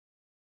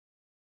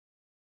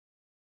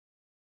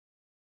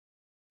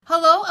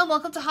Hello and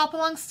welcome to Hop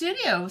Along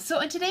Studio. So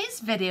in today's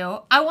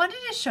video, I wanted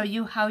to show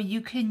you how you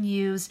can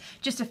use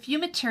just a few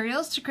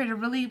materials to create a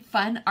really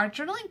fun art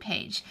journaling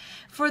page.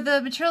 For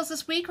the materials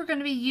this week, we're going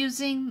to be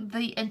using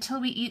the Until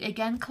We Eat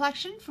Again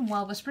collection from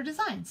Well Whisper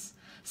Designs.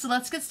 So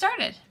let's get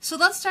started. So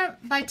let's start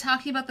by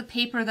talking about the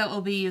paper that we'll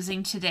be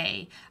using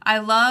today. I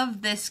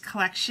love this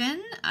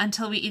collection,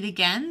 Until We Eat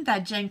Again,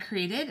 that Jen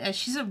created.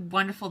 She's a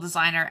wonderful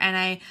designer and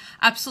I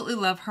absolutely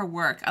love her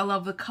work. I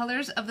love the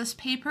colors of this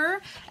paper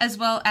as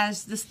well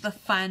as the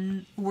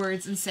fun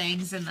words and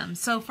sayings in them.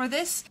 So for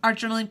this art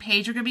journaling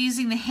page, we're going to be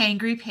using the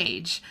Hangry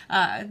page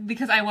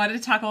because I wanted to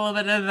talk a little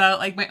bit about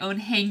like my own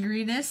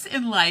hangriness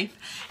in life.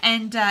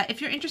 And if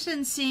you're interested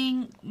in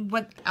seeing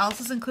what else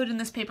is included in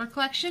this paper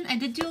collection, I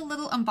did do a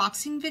little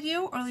unboxing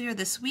video earlier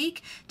this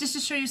week just to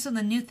show you some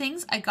of the new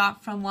things I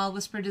got from Well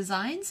Whisper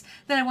Designs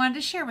that I wanted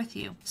to share with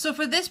you. So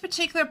for this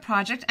particular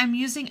project, I'm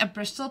using a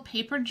Bristol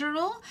paper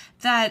journal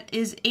that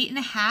is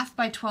 8.5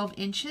 by 12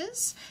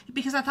 inches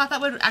because I thought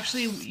that would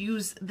actually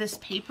use this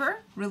paper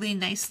really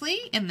nicely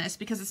in this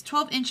because it's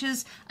 12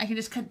 inches. I can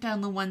just cut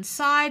down the one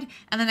side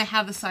and then I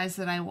have the size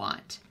that I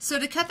want. So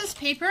to cut this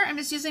paper, I'm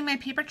just using my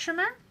paper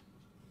trimmer,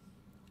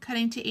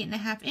 cutting to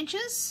 8.5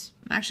 inches.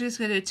 I'm actually just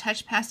going to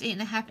touch past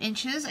 8.5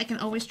 inches. I can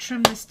always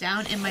trim this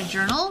down in my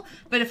journal,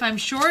 but if I'm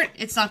short,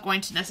 it's not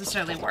going to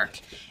necessarily work.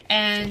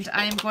 And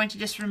I'm going to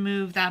just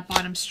remove that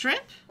bottom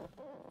strip.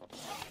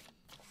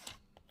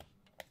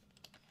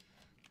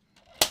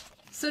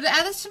 So to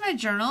add this to my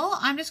journal,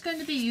 I'm just going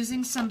to be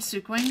using some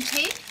sequin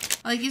tape.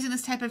 I like using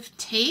this type of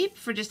tape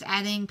for just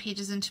adding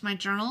pages into my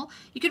journal.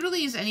 You could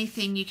really use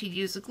anything. You could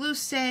use a glue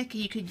stick.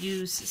 You could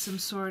use some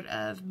sort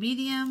of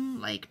medium,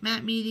 like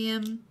matte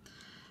medium.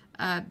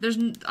 There's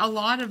a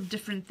lot of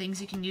different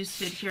things you can use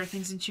to adhere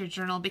things into your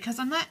journal. Because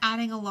I'm not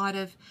adding a lot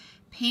of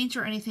paint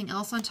or anything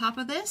else on top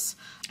of this,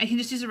 I can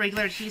just use a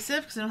regular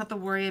adhesive because I don't have to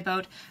worry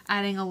about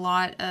adding a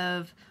lot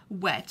of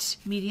wet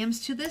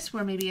mediums to this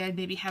where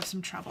I'd have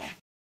some trouble.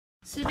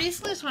 So you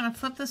basically just want to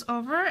flip this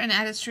over and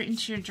add it straight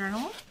into your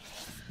journal.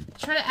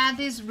 Try to add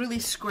these really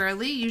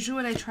squarely. Usually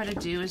what I try to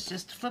do is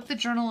just flip the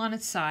journal on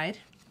its side,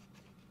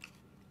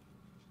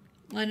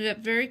 line it up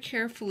very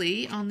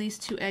carefully on these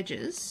two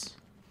edges,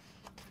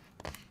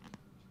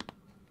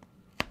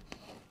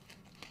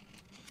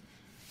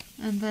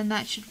 and then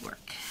that should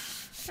work.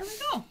 There we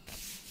go.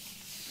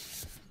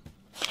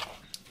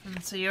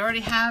 And so you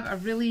already have a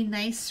really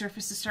nice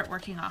surface to start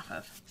working off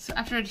of. So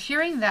after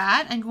adhering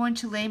that, I'm going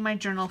to lay my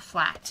journal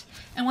flat.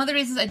 And one of the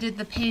reasons I did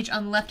the page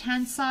on the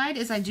left-hand side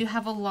is I do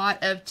have a lot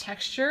of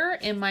texture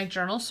in my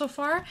journal so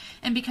far.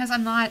 And because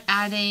I'm not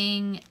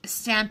adding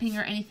stamping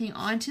or anything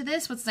onto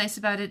this, what's nice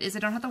about it is I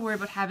don't have to worry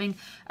about having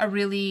a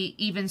really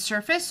even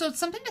surface. So it's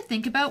something to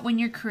think about when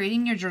you're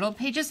creating your journal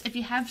pages. If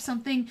you have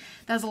something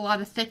that has a lot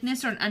of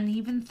thickness or an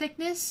uneven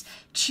thickness,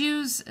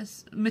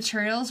 choose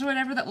materials or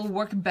whatever that will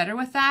work better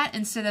with that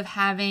instead of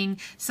having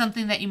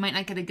something that you might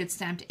not get a good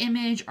stamped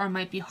image or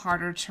might be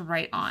harder to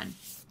write on.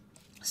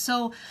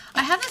 So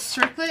I have a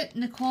circlet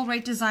Nicole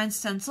Wright design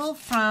stencil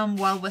from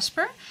Well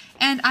Whisper,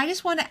 and I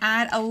just want to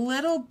add a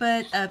little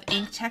bit of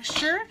ink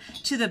texture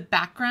to the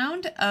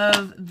background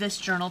of this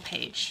journal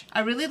page. I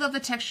really love the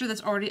texture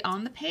that's already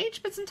on the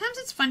page, but sometimes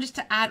it's fun just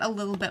to add a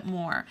little bit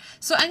more.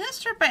 So I'm going to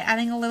start by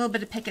adding a little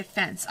bit of picket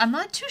fence. I'm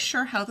not too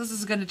sure how this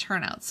is going to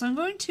turn out, so I'm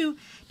going to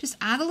just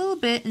add a little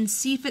bit and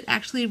see if it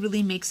actually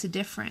really makes a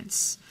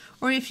difference,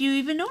 or if you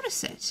even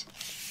notice it.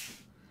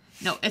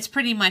 No, it's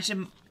pretty much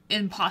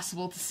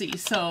impossible to see.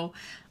 So,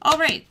 all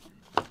right.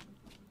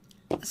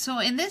 So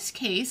in this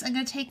case, I'm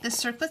going to take the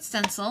circlet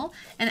stencil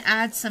and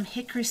add some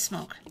hickory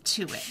smoke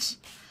to it.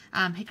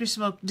 Hickory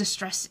smoke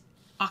distress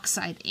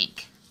oxide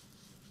ink.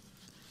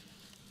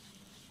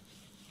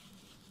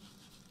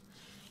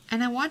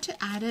 And I want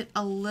to add it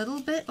a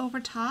little bit over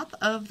top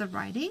of the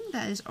writing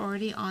that is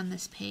already on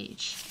this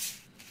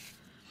page.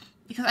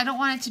 Because I don't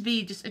want it to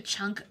be just a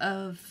chunk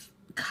of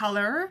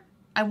color.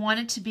 I want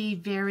it to be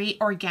very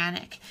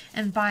organic,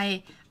 and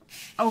by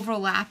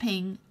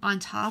overlapping on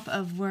top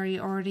of where you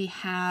already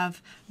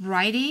have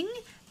writing,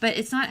 but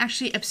it's not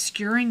actually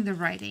obscuring the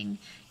writing,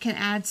 can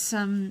add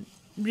some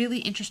really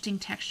interesting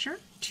texture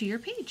to your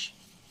page.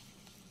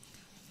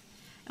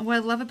 And what I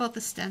love about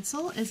the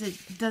stencil is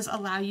it does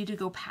allow you to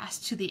go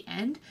past to the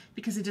end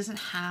because it doesn't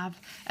have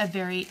a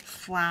very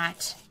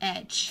flat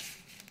edge.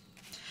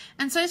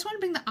 And so I just want to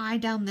bring the eye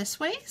down this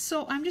way,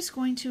 so I'm just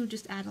going to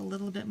just add a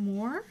little bit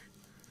more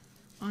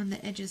on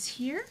the edges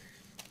here.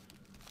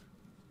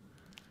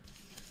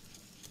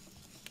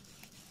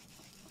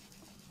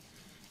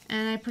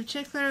 And I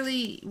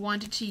particularly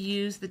wanted to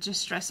use the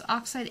Distress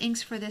Oxide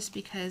inks for this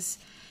because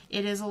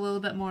it is a little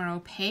bit more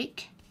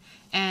opaque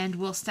and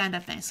will stand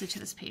up nicely to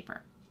this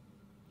paper.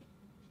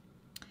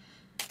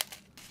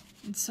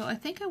 And so I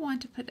think I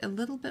want to put a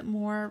little bit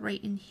more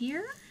right in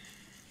here.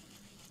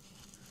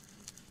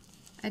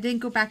 I didn't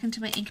go back into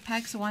my ink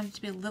pad because I wanted it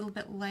to be a little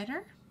bit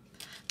lighter.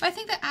 But I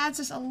think that adds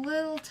just a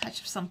little touch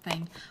of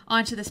something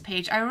onto this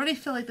page. I already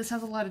feel like this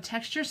has a lot of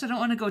texture, so I don't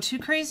want to go too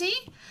crazy,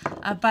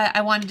 but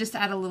I wanted just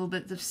to add a little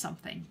bit of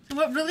something.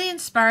 What really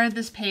inspired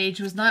this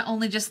page was not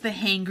only just the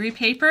hangry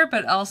paper,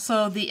 but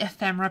also the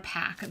ephemera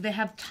pack. They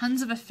have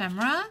tons of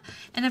ephemera,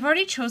 and I've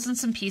already chosen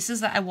some pieces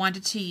that I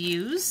wanted to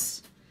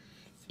use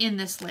in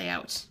this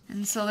layout.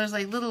 And so there's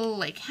like little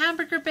like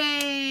hamburger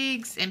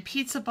bags and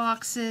pizza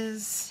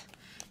boxes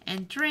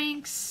and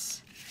drinks,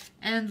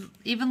 and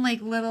even like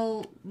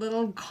little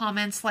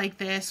comments like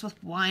this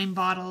with wine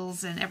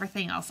bottles and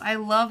everything else. I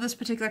love this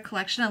particular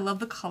collection. I love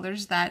the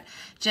colors that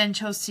Jen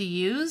chose to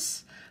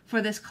use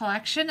for this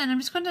collection, and I'm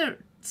just going to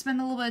spend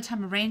a little bit of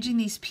time arranging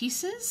these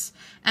pieces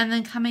and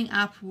then coming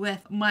up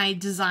with my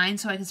design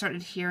so I can start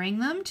adhering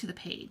them to the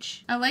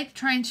page. I like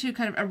trying to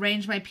kind of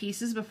arrange my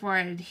pieces before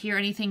I adhere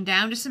anything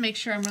down, just to make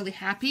sure I'm really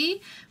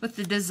happy with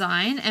the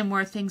design and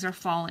where things are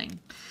falling.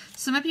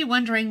 So you might be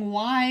wondering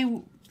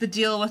why the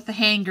deal with the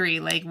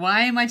hangry, like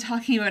why am I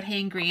talking about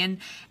hangry?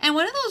 And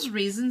one of those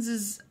reasons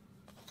is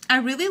I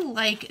really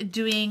like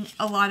doing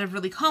a lot of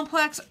really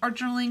complex art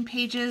journaling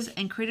pages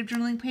and creative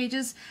journaling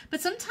pages,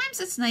 but sometimes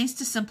it's nice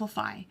to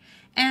simplify.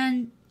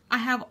 And I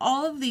have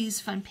all of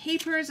these fun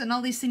papers and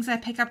all these things I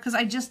pick up because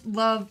I just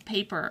love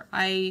paper.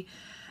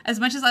 As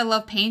much as I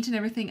love paint and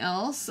everything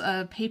else,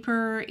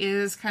 paper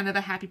is kind of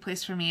a happy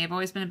place for me. I've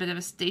always been a bit of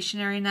a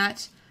stationery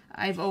nut.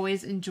 I've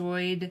always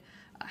enjoyed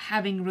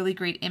having really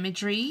great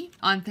imagery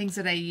on things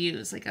that I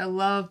use. Like I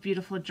love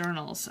beautiful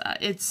journals.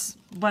 It's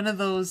one of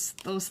those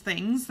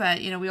things that,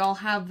 you know, we all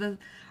have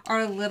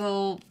our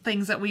little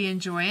things that we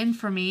enjoy, and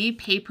for me,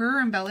 paper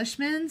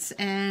embellishments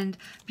and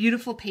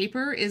beautiful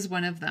paper is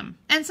one of them.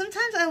 And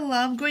sometimes I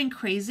love going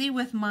crazy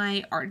with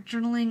my art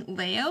journaling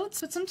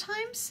layouts, but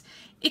sometimes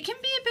it can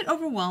be a bit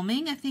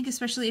overwhelming, I think,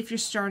 especially if you're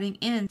starting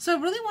in. So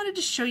I really wanted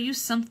to show you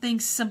something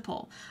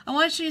simple. I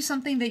want to show you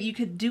something that you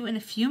could do in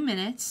a few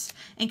minutes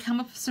and come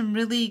up with some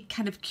really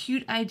kind of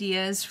cute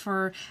ideas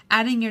for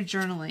adding your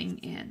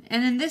journaling in.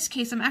 And in this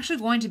case, I'm actually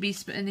going to be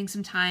spending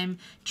some time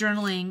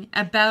journaling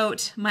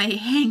about my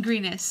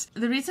hangriness.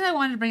 The reason I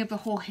wanted to bring up the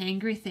whole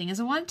hangry thing is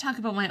I want to talk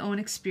about my own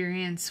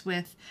experience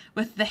with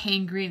the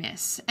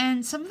hangriness.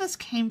 And some of this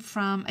came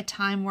from a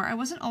time where I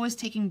wasn't always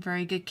taking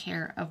very good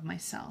care of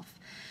myself.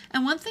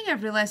 And one thing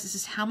I've realized is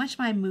just how much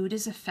my mood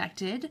is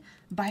affected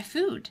by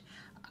food.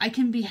 I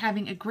can be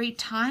having a great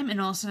time and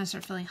all of a sudden I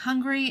start feeling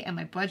hungry and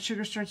my blood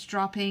sugar starts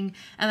dropping,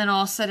 and then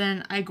all of a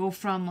sudden I go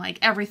from like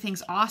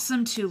everything's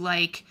awesome to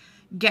like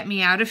get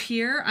me out of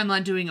here, I'm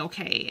not doing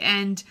okay.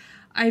 And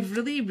I've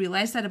really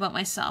realized that about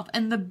myself,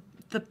 and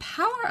the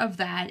power of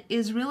that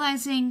is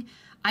realizing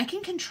I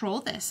can control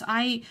this.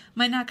 I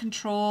might not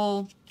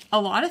control a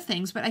lot of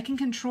things, but I can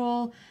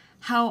control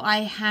how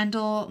I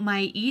handle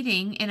my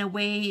eating in a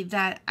way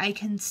that I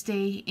can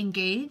stay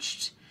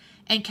engaged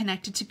and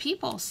connected to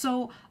people.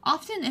 So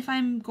often if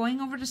I'm going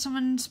over to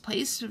someone's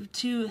place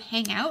to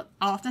hang out,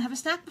 I'll often have a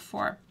snack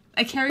before.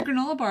 I carry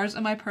granola bars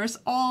in my purse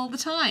all the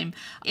time.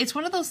 It's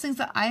one of those things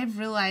that I've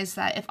realized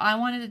that if I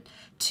wanted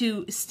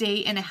to stay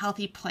in a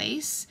healthy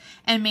place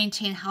and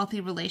maintain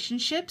healthy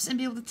relationships and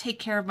be able to take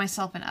care of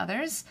myself and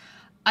others,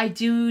 I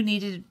do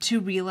need to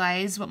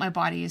realize what my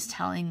body is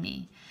telling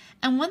me.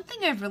 And one thing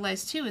I've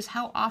realized too is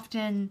how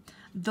often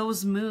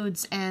those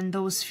moods and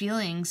those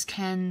feelings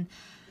can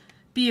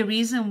be a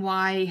reason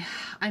why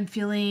I'm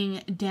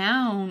feeling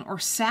down or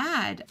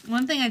sad.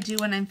 One thing I do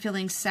when I'm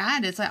feeling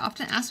sad is I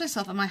often ask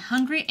myself, am I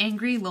hungry,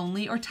 angry,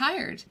 lonely, or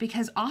tired?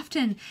 Because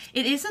often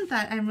it isn't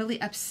that I'm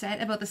really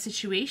upset about the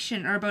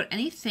situation or about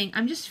anything.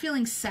 I'm just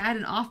feeling sad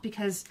and off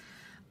because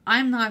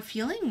I'm not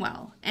feeling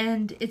well.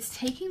 And it's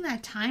taking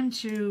that time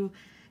to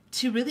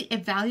really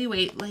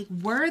evaluate, like,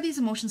 where are these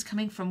emotions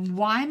coming from?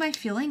 Why am I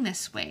feeling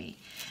this way?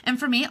 And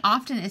for me,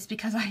 often it's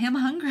because I am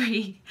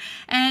hungry.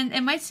 And it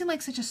might seem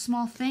like such a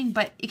small thing,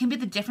 but it can be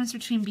the difference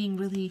between being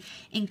really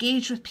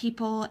engaged with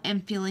people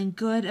and feeling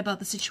good about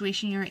the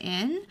situation you're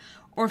in,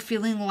 or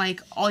feeling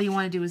like all you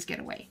want to do is get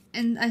away.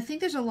 And I think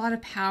there's a lot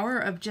of power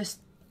of just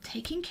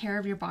taking care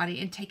of your body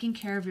and taking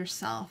care of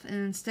yourself, and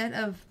instead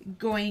of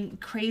going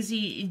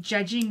crazy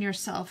judging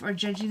yourself or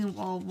judging,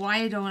 well,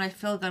 why don't I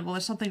feel good? Well,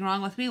 there's something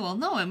wrong with me. Well,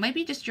 no, it might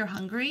be just you're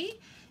hungry.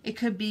 It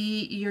could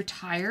be you're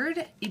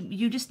tired.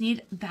 You just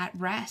need that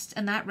rest,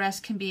 and that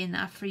rest can be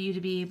enough for you to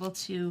be able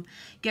to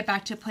get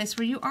back to a place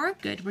where you are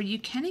good, where you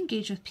can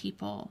engage with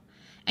people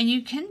and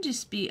you can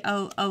just be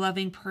a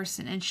loving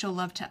person and show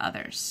love to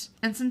others.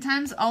 And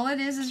sometimes all it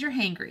is you're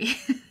hangry.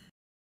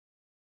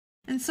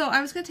 And so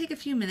I was going to take a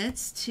few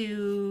minutes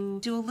to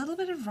do a little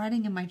bit of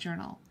writing in my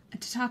journal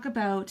and to talk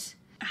about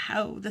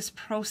how this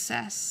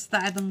process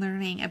that I've been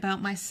learning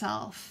about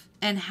myself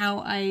and how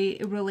I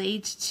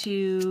relate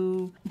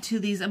to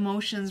these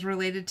emotions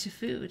related to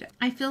food.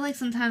 I feel like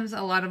sometimes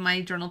a lot of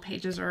my journal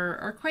pages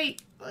are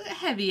quite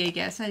heavy, I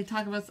guess. I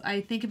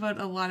think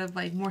about a lot of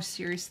like more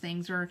serious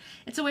things, or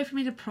it's a way for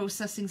me to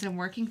process things I'm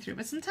working through.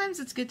 But sometimes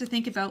it's good to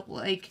think about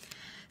like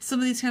some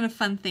of these kind of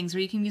fun things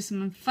where you can use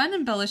some fun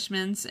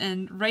embellishments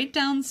and write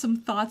down some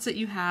thoughts that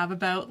you have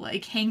about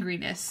like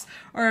hangriness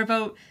or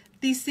about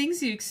these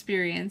things you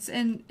experience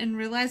and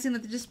realizing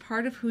that they're just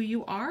part of who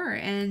you are,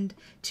 and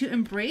to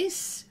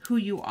embrace who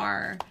you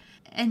are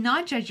and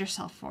not judge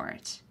yourself for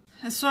it.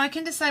 So I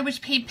can decide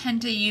which paint pen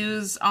to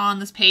use on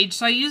this page.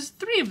 So I use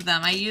 3 of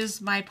them. I use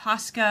my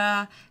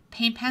Posca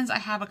paint pens. I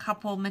have a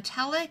couple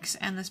metallics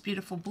and this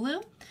beautiful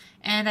blue,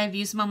 and I've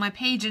used them on my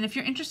page. And if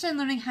you're interested in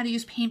learning how to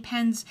use paint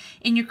pens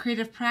in your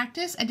creative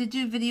practice, I did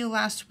do a video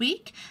last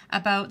week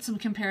about some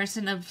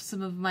comparison of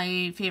some of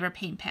my favorite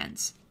paint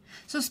pens.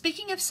 So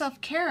speaking of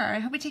self-care, I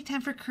hope you take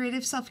time for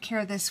creative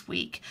self-care this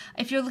week.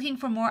 If you're looking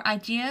for more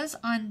ideas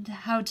on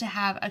how to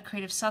have a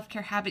creative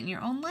self-care habit in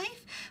your own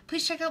life,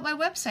 please check out my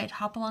website,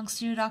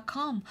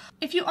 hopalongstudio.com.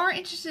 If you are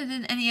interested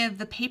in any of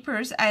the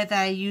papers that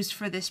I used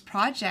for this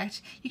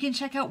project, you can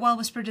check out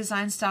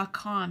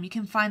wellwhisperdesigns.com. You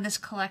can find this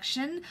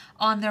collection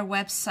on their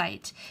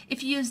website.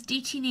 If you use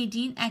DT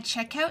Nadine at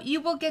checkout,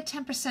 you will get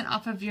 10%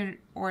 off of your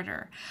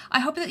order.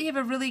 I hope that you have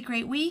a really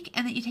great week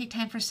and that you take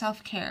time for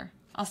self-care.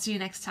 I'll see you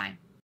next time.